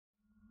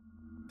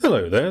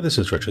Hello there, this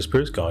is Retro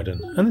Spirits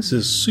Gaiden, and this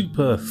is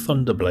Super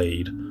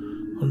Thunderblade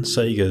on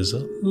Sega's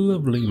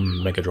lovely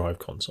Megadrive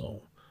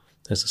console.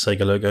 There's the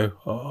Sega logo.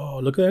 Oh,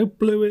 look at how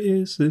blue it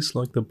is. It's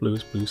like the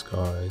bluest blue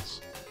skies.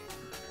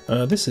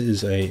 This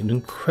is an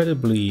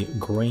incredibly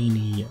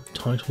grainy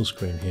title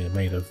screen here,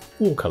 made of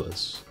 4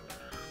 colours.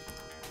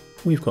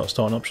 We've got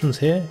start options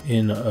here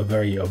in a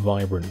very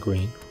vibrant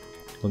green.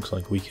 Looks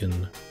like we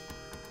can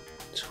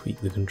tweak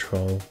the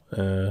control.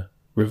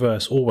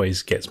 Reverse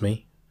always gets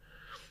me.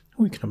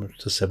 We can have up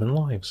to 7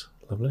 lives.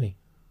 Lovely.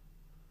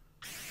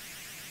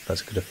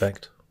 That's a good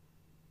effect.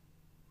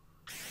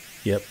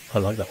 Yep, I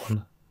like that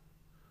one.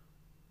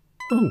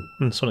 Oh,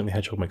 and Sonic the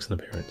Hedgehog makes an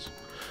appearance.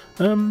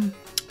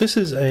 This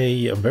is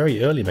a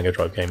very early Mega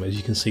Drive game. As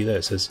you can see there,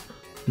 it says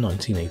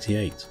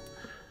 1988.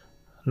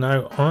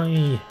 Now,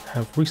 I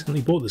have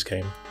recently bought this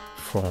game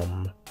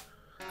from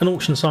an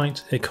auction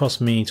site. It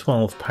cost me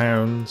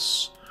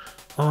 £12.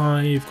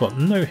 I've got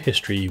no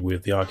history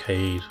with the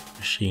arcade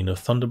machine of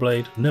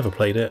Thunderblade, never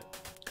played it,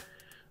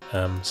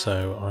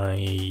 so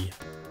I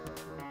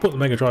bought the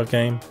Mega Drive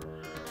game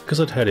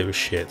because I'd heard it was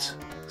shit,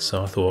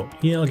 so I thought,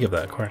 yeah, I'll give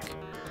that a crack.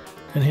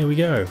 And here we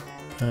go.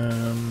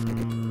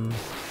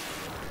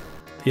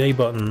 The A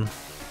button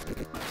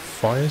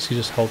fires, you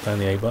just hold down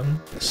the A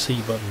button, the C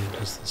button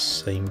does the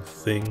same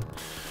thing,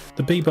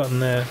 the B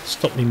button there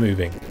stopped me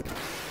moving.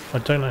 I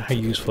don't know how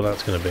useful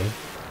that's going to be.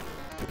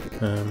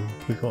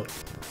 We've got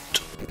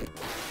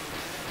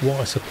what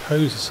I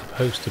suppose is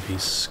supposed to be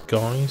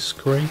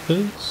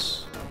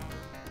skyscrapers.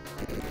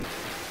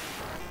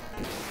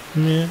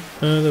 Yeah,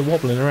 they're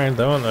wobbling around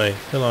though, aren't they?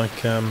 They're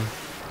like,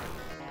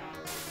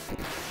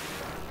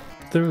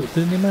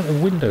 the amount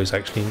of windows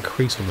actually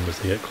increase on them as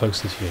they get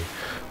closer to you.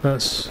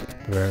 That's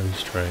very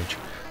strange.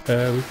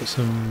 We've got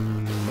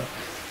some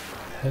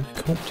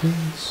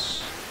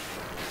helicopters.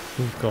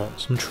 We've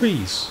got some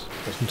trees.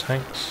 We've got some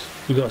tanks.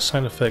 We've got a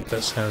sound effect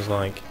that sounds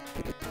like,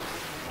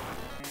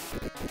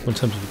 in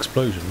terms of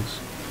explosions,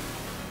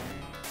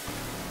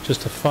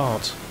 just a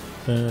fart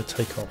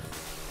take off.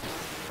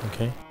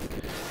 Okay.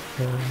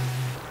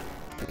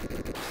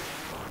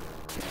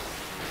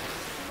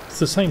 It's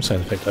the same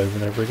sound effect over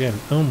and over again.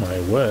 Oh my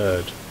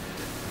word.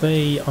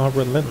 They are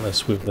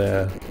relentless with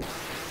their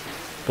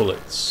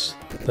bullets.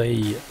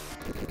 They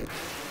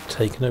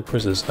take no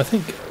prisoners. I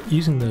think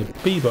using the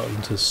B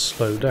button to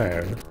slow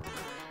down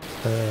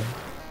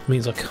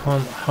means I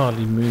can't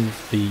hardly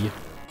move the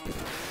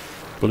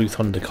Blue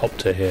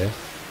Thundercopter here,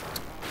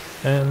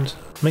 and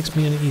makes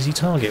me an easy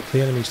target for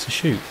the enemies to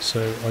shoot,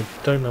 so I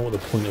don't know what the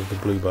point of the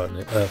blue button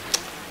is,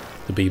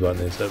 the B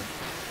button is. Yep,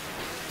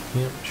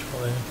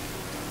 shot there.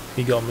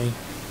 He got me.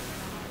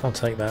 I'll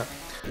take that.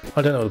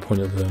 I don't know what the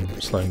point of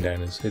slowing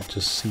down is. It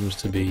just seems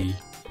to be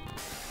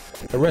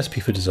a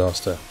recipe for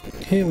disaster.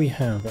 Here we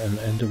have an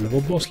end of level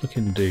boss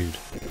looking dude.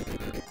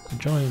 A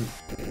giant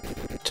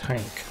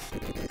tank.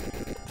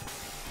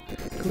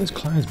 Look at those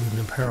clouds moving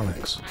in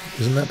parallax.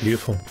 Isn't that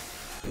beautiful?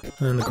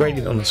 And the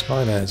gradient on the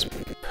sky there is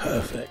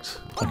perfect.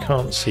 I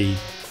can't see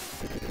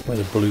where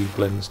the blue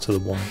blends to the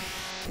white.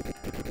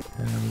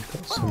 And we've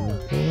got some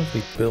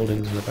lovely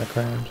buildings in the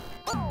background.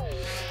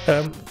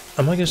 Am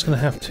I just going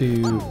to have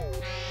to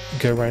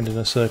go around in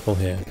a circle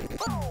here?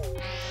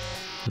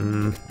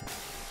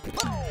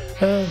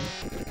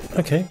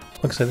 Okay,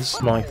 like I said, this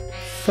is my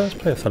first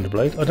play of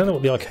Thunderblade. I don't know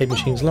what the arcade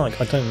machine's like.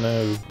 I don't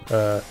know.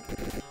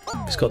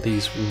 It's got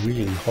these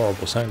really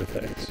horrible sound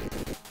effects.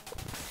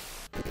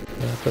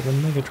 But the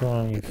Mega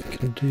Drive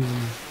can do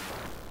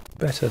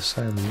better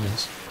sound than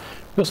this.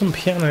 We've got some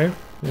piano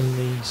in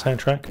the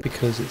soundtrack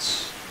because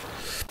it's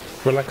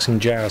relaxing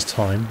jazz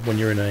time when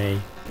you're in a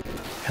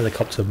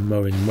helicopter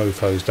mowing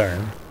mofos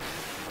down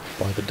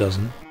by the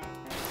dozen.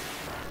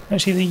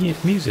 Actually, the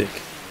music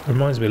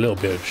reminds me a little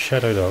bit of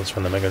Shadow Dance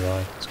from the Mega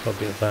Drive. It's got a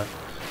bit of that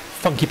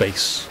funky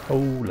bass. Oh,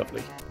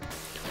 lovely.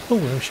 Oh,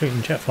 I'm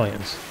shooting jet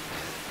fighters.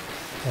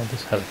 Oh,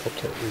 this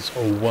helicopter is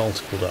all well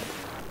tooled up.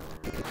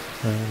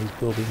 These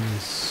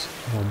buildings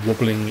are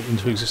wobbling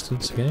into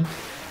existence again.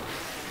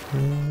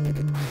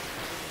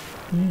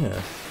 Yeah.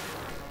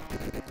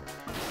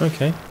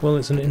 Okay, well,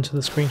 it's an into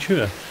the screen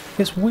shooter.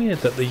 It's weird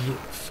that the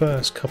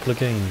first couple of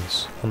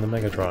games on the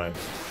Mega Drive,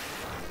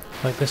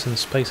 like this and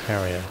Space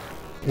Harrier,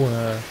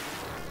 were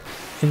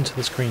into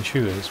the screen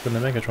shooters when the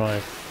Mega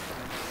Drive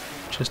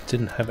just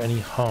didn't have any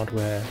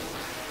hardware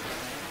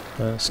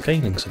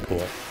scaling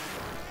support.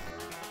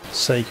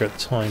 Sega at the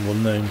time were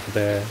known for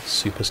their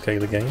super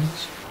scaler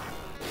games,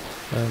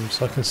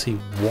 so I can see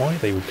why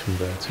they would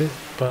convert it,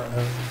 but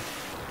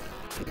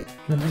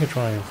the Mega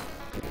Drive,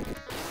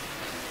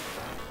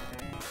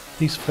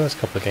 these first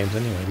couple of games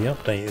anyway, the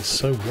update is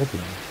so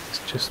wobbly,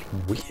 it's just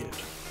weird.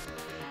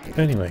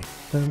 Anyway,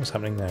 what's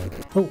happening now?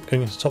 Oh,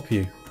 going into top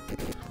view.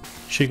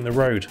 Shooting the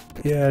road.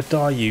 Yeah,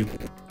 die you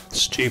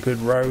stupid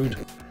road.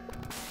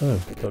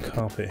 Oh, got a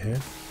carpet here.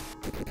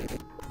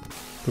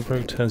 The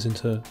road turns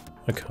into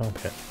a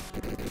carpet.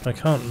 I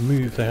can't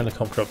move the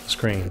helicopter up the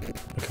screen.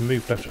 I can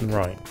move left and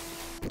right.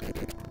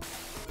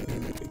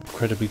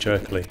 Incredibly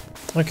jerkily.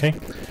 Okay,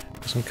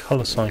 got some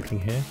colour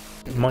cycling here.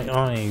 my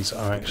eyes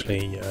are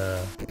actually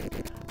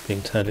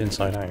being turned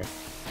inside out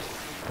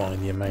by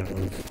the amount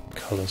of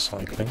colour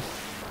cycling.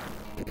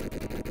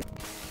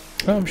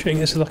 Oh, I'm shooting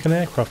this is like an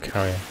aircraft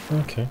carrier.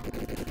 Okay.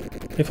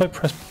 If I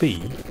press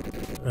B,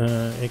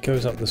 it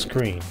goes up the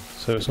screen,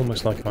 so it's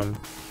almost like I'm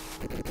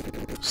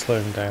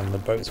slowing down the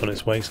boat's on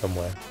its way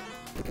somewhere.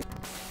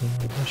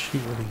 Let's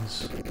shoot all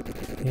these.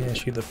 Yeah,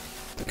 shoot the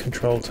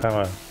control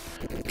tower.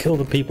 Kill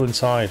the people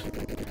inside.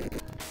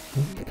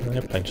 Ooh, an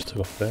airplane just took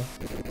off there.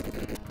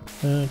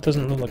 It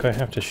doesn't look like I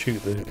have to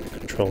shoot the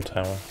control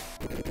tower.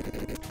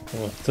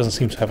 Well, it doesn't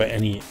seem to have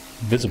any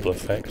visible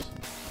effect.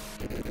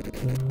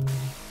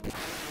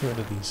 Get rid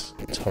of these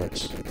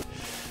turrets. And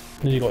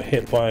then you got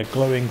hit by a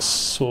glowing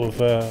sort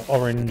of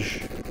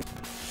orange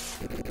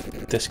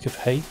disc of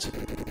hate.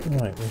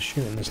 Right, we're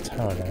shooting this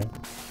tower now.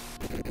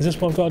 Is this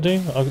what I've got to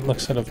do? Like I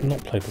said, I've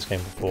not played this game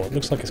before. It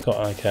looks like it's got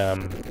like a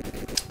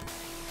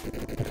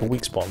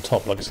weak spot on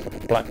top, like it's like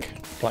a black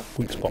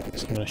weak spot.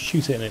 So I'm going to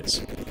shoot it in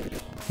its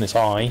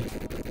eye,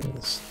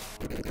 its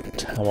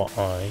tower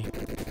eye.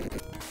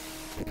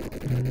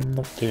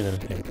 Not doing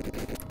anything.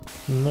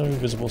 No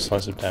visible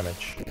signs of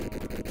damage.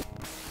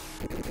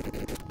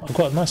 I've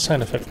got a nice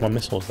sound effect for my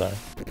missiles though.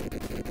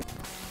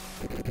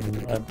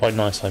 By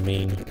nice I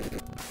mean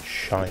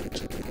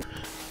shite.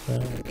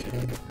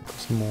 Okay, got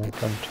some more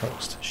gun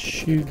turrets to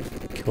shoot.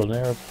 Killed an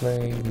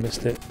aeroplane,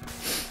 missed it.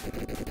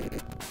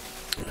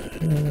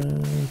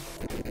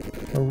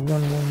 A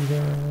run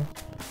there.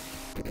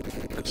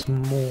 Got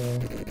some more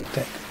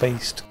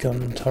deck-based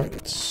gun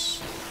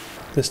turrets.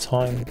 This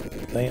time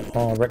they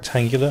are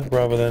rectangular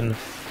rather than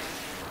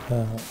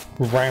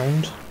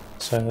round,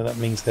 so that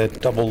means they're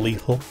double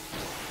lethal.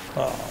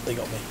 Ah, they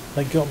got me.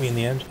 They got me in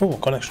the end. Oh,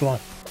 I've got an extra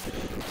life.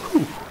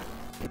 Whew.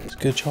 It's a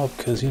good job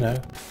because, you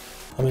know,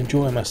 I'm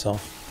enjoying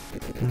myself.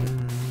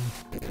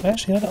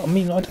 Actually, I don't.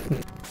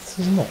 This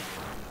is not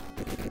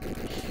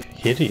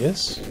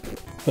hideous,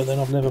 but then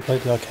I've never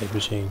played the arcade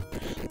machine.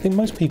 I think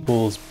most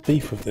people's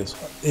beef with this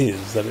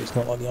is that it's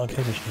not like the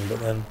arcade machine, but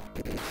then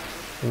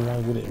why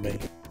would it be?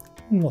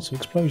 Lots of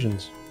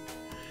explosions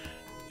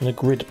in a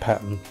grid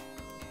pattern.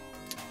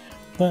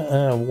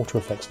 That water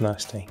effect's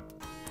nasty.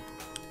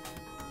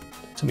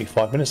 It took me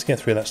 5 minutes to get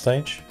through that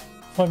stage.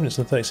 5 minutes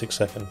and 36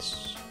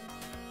 seconds.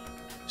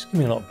 It's giving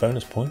me a lot of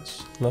bonus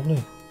points.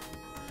 Lovely.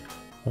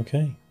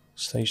 Okay,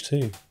 stage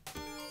 2.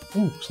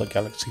 Oh, it's like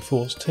Galaxy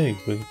Force 2.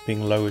 We're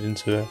being lowered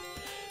into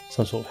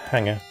some sort of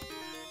hangar.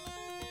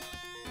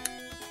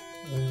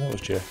 That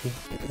was jerky.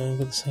 With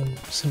the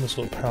similar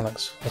sort of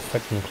parallax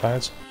effect on the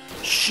clouds.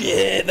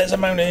 Shit, there's a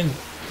mountain!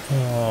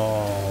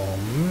 Oh,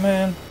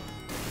 man.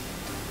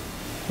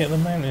 Hit the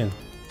mountain.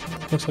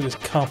 Looks like it's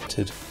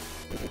carpeted.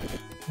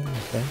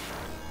 Okay.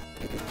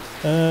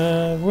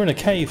 We're in a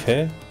cave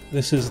here.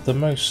 This is the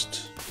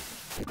most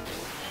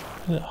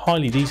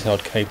highly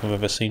detailed cave I've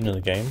ever seen in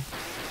a game.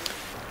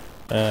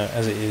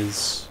 As it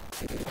is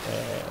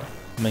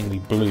mainly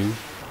blue.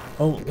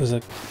 Oh, there's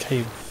a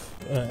cave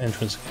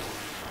entrance.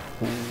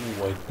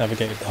 Ooh, I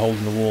navigated the hole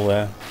in the wall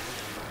there.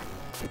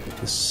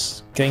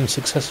 This game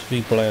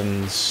successfully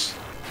blends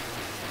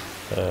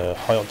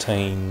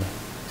high-octane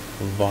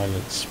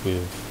violence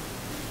with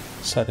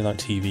Saturday Night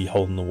TV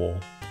hole in the wall.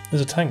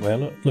 There's a tank there,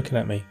 looking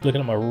at me, looking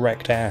at my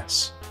wrecked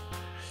ass.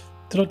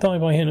 Did I die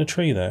by hitting a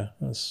tree there?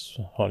 That's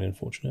highly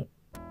unfortunate.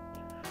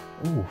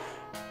 Ooh.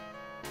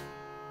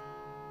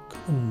 Look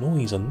at the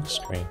noise on this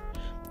screen.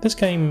 This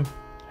game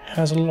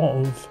has a lot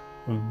of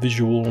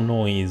visual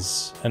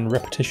noise and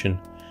repetition.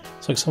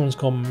 It's like someone's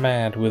gone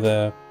mad with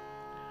a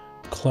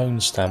clone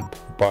stamp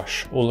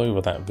brush all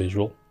over that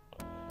visual.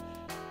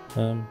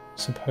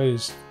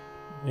 Suppose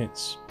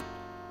it's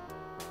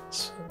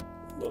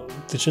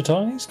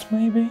digitized,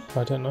 maybe?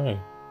 I don't know.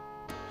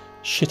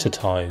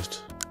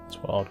 Shititized, that's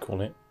what I'd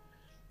call it.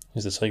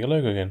 Here's the Sega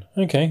logo again.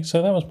 Okay,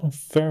 so that was my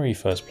very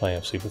first play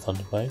of Super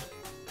Thunderblade.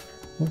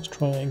 Let's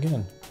try it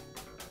again.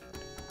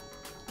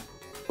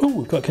 Oh,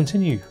 we've got to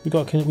continue.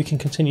 We can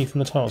continue from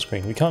the title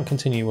screen. We can't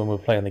continue when we're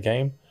playing the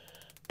game,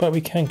 but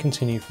we can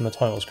continue from the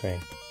title screen.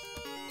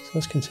 So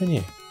let's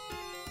continue.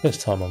 This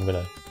time I'm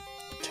going to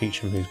teach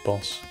him who's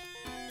boss.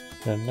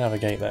 I'm going to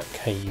navigate that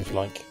cave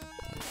like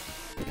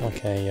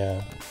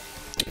a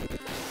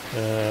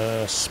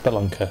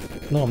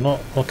spelunker. No, I'm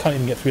not. I can't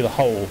even get through the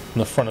hole in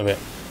the front of it.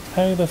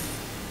 How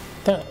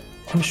that?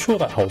 I'm sure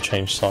that hole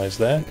changed size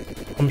there.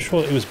 I'm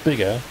sure it was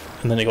bigger,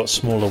 and then it got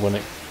smaller when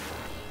it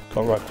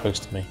got right close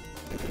to me.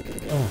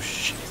 Oh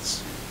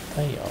shit!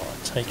 They are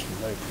taking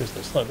no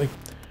prisoners. Like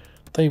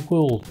they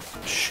will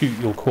shoot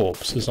your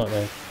corpse. It's like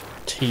they're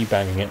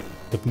teabagging it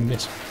with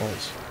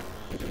missiles.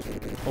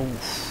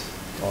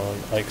 Oh,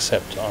 I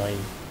accept I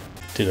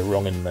did a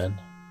wronging then.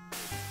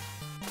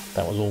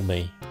 That was all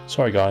me.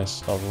 Sorry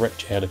guys, I've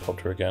wrecked your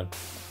helicopter again.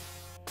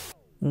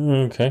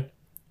 Okay.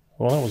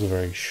 Well, that was a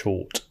very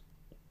short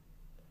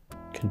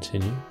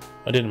continue.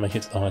 I didn't make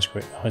it to the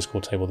high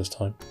score table this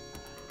time.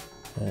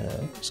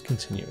 Let's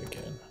continue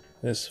again.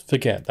 Let's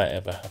forget that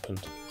ever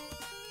happened.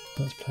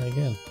 Let's play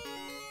again.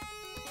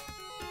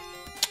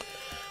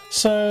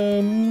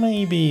 So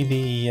maybe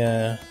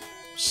the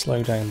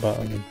slow down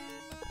button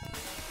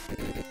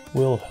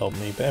will help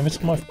me, but every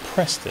time I've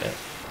pressed it...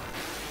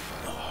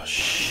 Oh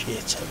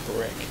shit, a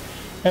brick.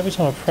 Every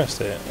time I've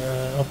pressed it,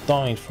 I've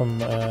died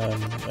from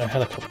a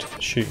helicopter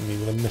shooting me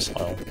with a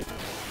missile.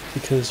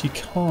 Because you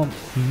can't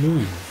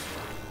move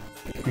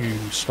if you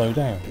slow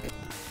down. It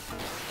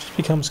just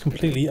becomes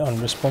completely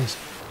unresponsive.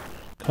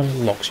 Kind of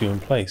locks you in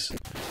place.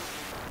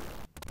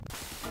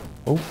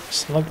 Oh,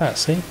 it's like that,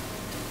 see?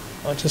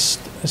 I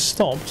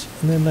stopped,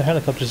 and then the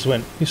helicopter just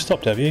went, "You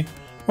stopped, have you?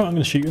 Right, I'm going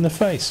to shoot you in the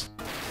face."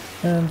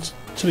 And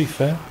to be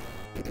fair,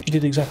 he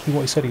did exactly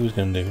what he said he was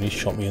going to do, and he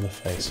shot me in the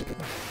face.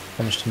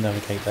 Managed to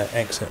navigate that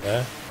exit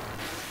there.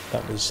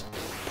 That was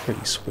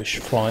pretty swish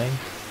flying.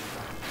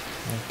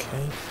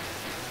 Okay.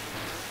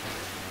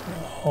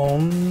 Oh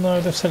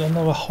no, they've sent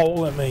another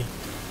hole at me.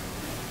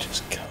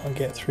 Just can't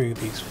get through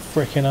these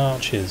frickin'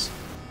 arches.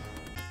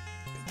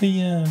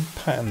 The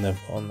pattern they've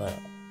got on that.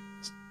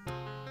 It's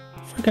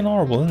frickin'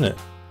 horrible, isn't it?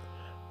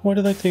 Why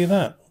did they do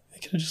that? They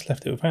could have just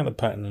left it without the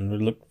pattern and it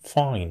would look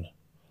fine.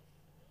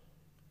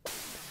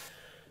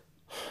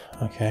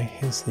 Okay,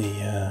 here's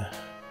the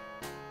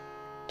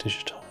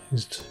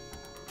digitized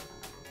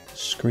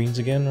screens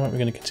again. Right, we're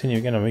going to continue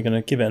again, and we're going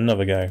to give it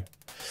another go.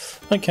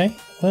 Okay,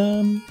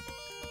 I'm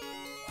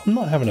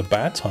not having a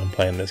bad time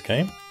playing this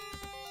game.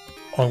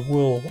 I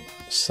will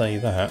say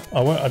that.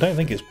 I don't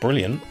think it's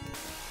brilliant.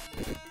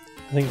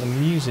 I think the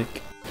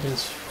music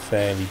is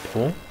fairly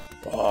poor.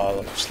 Oh,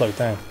 look, I've slowed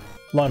down.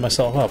 Line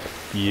myself up.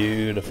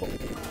 Beautiful.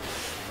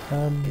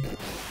 I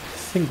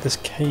think this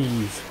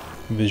cave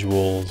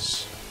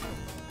visuals...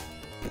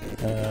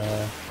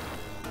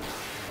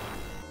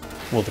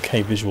 well, the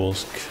cave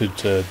visuals could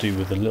do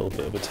with a little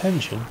bit of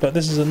attention, but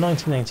this is a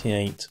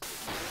 1988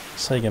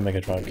 Sega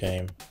Megadrive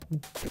game.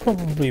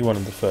 Probably one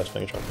of the first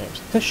Megadrive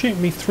games. They're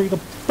shooting me through the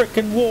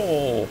frickin'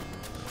 wall!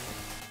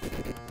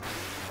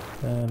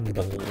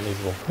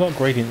 Unbelievable. We've got a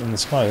gradient in the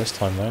sky this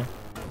time though.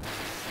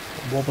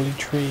 Wobbly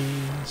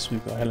trees,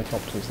 we've got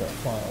helicopters that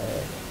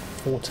fire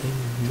 14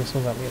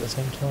 missiles at me at the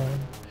same time.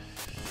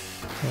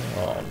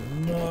 Oh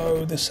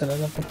no, they sent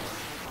another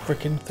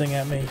frickin' thing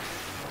at me.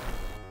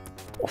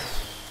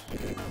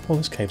 Well,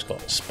 this cave's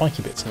got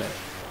spiky bits in it.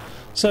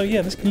 So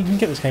yeah, you can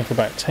get this game for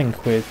about 10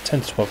 quid,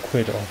 10 to 12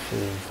 quid off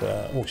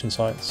of auction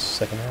sites,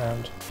 second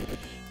hand.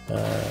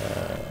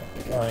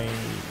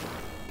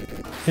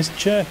 It's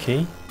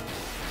jerky.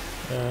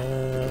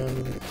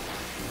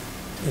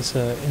 It's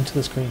a into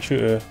the screen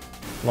shooter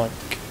like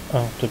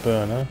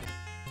Afterburner,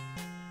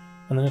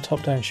 and then a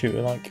top-down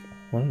shooter like,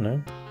 I don't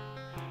know.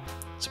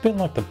 It's a bit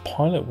like the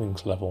Pilot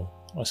Wings level,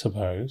 I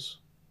suppose.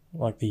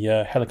 Like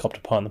the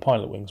helicopter part in the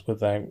Pilot Wings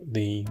without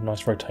the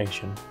nice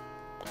rotation.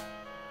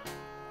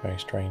 Very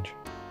strange.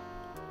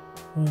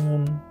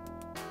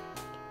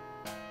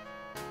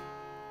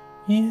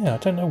 Yeah, I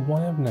don't know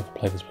why I've never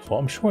played this before.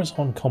 I'm sure it's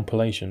on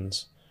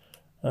compilations.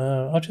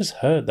 I just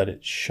heard that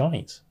it's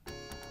shite.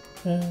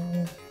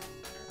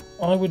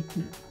 I would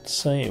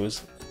say it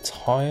was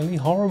entirely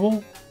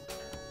horrible,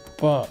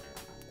 but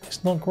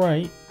it's not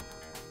great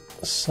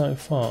so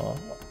far.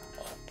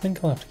 I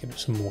think I'll have to give it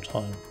some more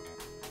time.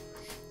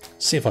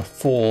 See if I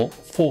fall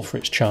for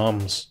its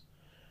charms.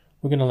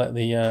 We're going to let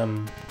the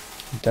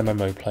demo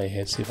mode play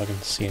here to see if I can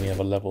see any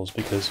other levels,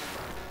 because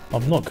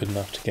I'm not good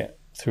enough to get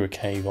through a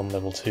cave on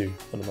level 2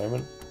 at the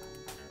moment.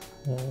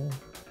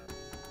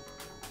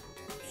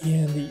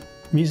 Yeah, the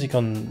music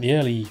on the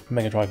early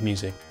Megadrive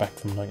music back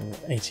from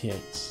 1988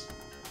 is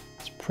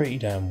pretty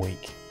damn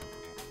weak.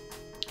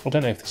 I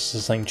don't know if this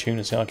is the same tune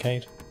as the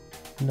arcade.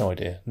 No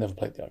idea. Never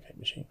played the arcade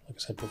machine, like I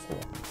said before.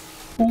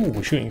 Ooh,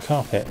 we're shooting a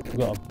carpet. We've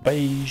got a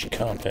beige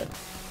carpet.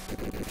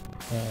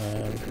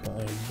 We've got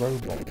a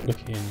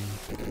robot-looking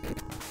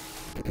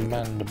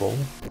mandible.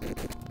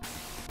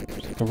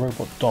 It's like a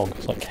robot dog.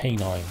 It's like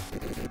canine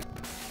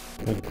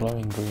with a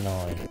glowing green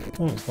eye.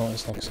 Oh, it's not.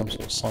 It's like some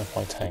sort of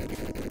sci-fi tank.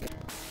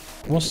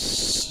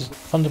 Was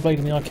THUNDERBLADE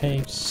in the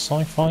arcade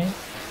sci-fi?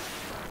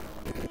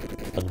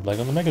 THUNDERBLADE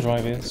on the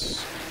Megadrive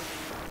is.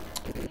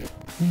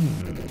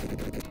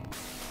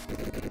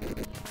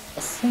 I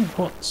think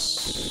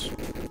what's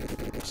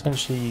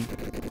essentially,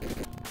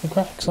 the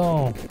graphics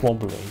are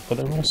wobbly, but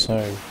they're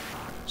also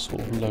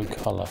sort of low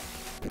colour.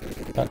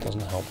 That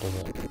doesn't help, does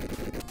it?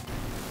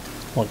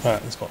 Like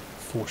that, it's got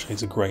 4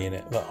 shades of grey in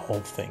it, that whole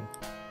thing.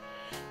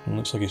 It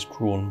looks like it's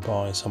drawn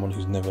by someone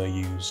who's never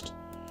used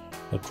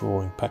a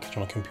drawing package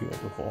on a computer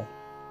before.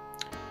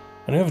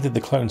 And whoever did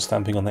the clone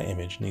stamping on that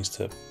image needs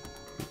to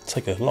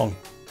take a long,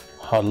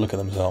 hard look at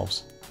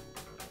themselves.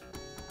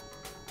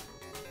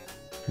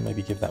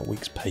 Maybe give that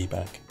week's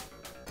payback.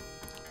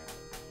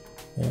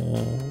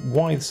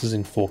 Why this is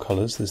in 4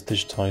 colours, this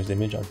digitised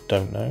image, I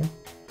don't know.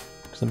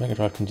 Because the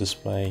Megadrive can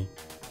display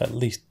at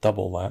least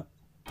double that.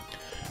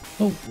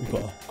 Oh, we've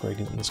got a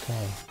gradient in the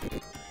sky.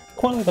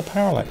 Quite like the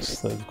parallax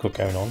that they've got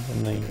going on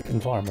in the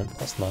environment,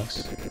 that's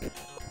nice.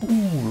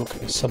 Ooh, look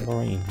at a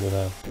submarine with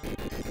a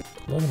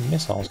load of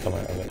missiles coming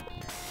out of it.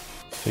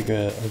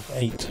 Figure of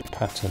 8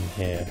 pattern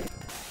here.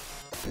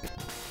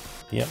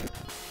 Yep.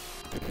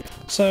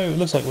 So it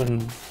looks like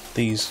when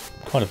these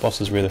kind of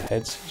bosses rear their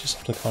heads. You just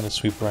have to kind of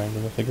sweep around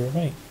in a figure of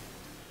 8.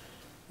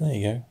 There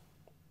you go.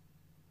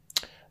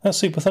 That's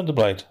Super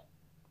Thunderblade.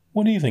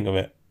 What do you think of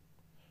it?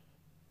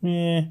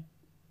 Yeah,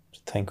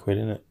 it's 10 quid,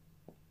 isn't it?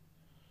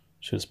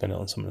 Should have spent it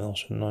on something else,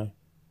 shouldn't I?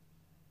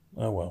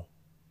 Oh well.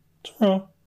 Ta-ra.